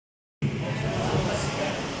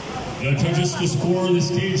The judges to score this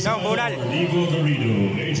case are Nico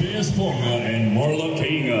Garrido, AJ Esponga, and Marla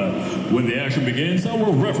Kainga. When the action begins,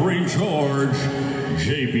 our referee in charge,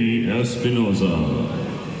 JP Espinoza.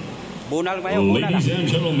 Ladies and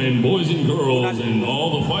gentlemen, boys and girls, and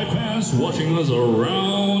all the fight fans watching us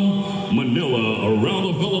around Manila,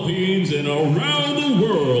 around the Philippines, and around the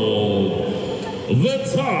world, the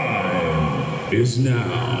time is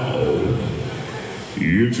now.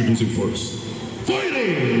 Introducing first,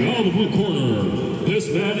 fighting out of the blue corner. This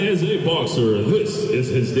man is a boxer. This is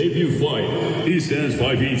his debut fight. He stands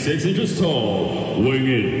 5 feet 6 inches tall, weighing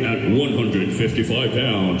in at 155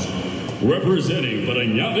 pounds. Representing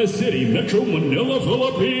Parañaque City, Metro Manila,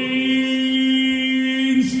 Philippines,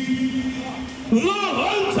 the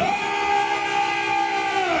Hunter!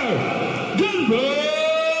 Denver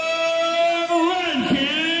Rankin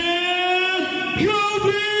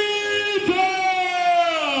Cubita!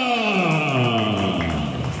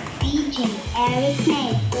 DJ Eric.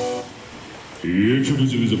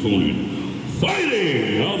 Introducing his opponent,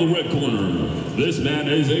 fighting out of the red corner. This man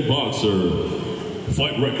is a boxer.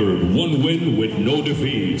 Fight record, 1 win with no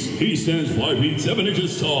defeats. He stands 5 feet 7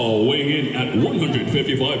 inches tall, weighing in at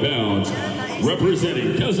 155 pounds.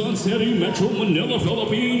 Representing Quezon City, Metro Manila,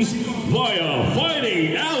 Philippines, via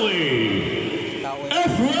Fighting Alley,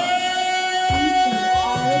 Efrain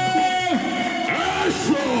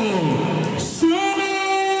Sanchez.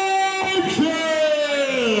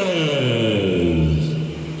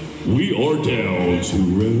 We are down to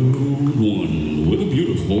round 1 with a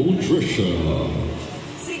beautiful Trisha.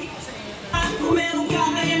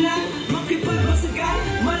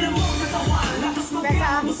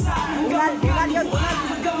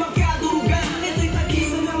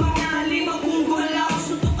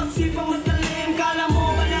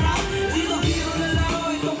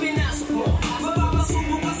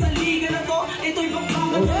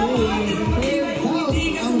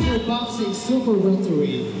 Boxing super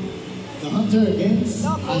welterweight, the Hunter against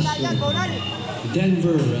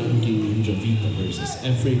Denver Rankin Cubita versus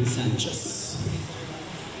Efrain Sanchez.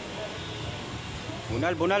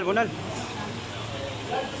 Bunal.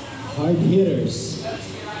 Hard hitters.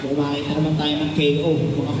 Makita naman tayo ng KO.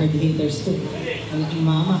 Mga hard hitters to. Malaking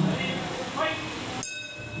mama.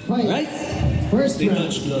 Fight. Right? First they round.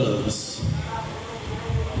 touch gloves.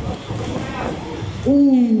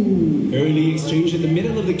 Ooh. Early exchange in the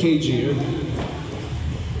middle of the cage here.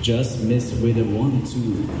 Just missed with a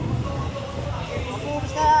 1-2.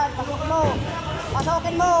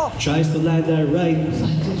 Tries to land that right.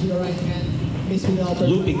 Sanchez with the right hand. Miss with the upper.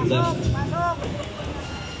 Looping left.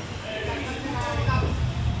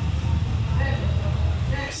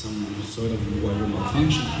 Some sort of wire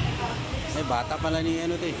malfunction.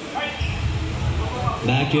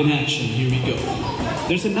 Back in action, here we go.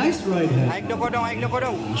 There's a nice right hand.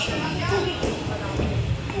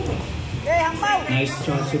 Nice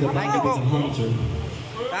shots to the body with the Hunter.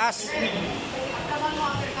 Taas.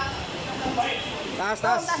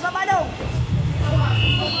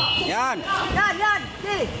 Yan.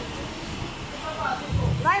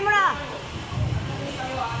 Try mo na.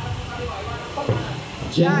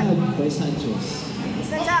 Jab by Sanchez.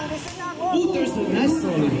 Oh, there's a nice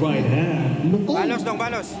solid right hand. Balos.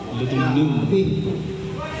 Little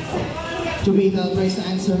Cubita tries to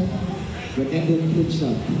answer, but ended good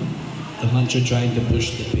shot. The Hunter trying to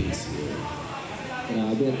push the pace.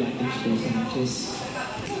 Grabe, advantage to Sanchez.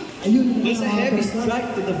 Ayun, There's a heavy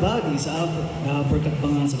strike to the body sa uppercut pa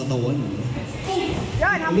nga sa katawan.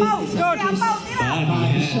 Yan, hampaw. Body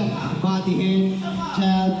hand. Body hand,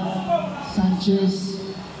 jab, Sanchez.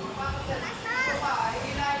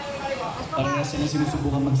 Parang sila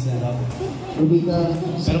sinusubukan mag-set up. Cubita.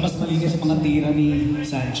 Pero mas malinis sa mga tira ni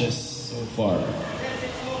Sanchez so far.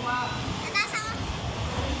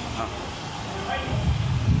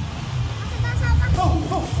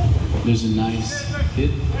 There's a nice hit.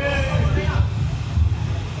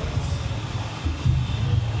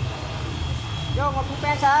 Yo,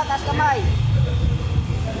 magpupensa, taas kamay.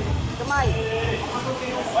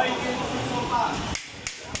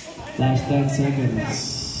 Last 10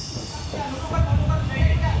 seconds.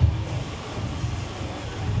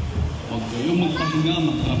 Huwag kayong magpahinga,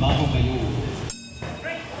 magtrabaho kayo.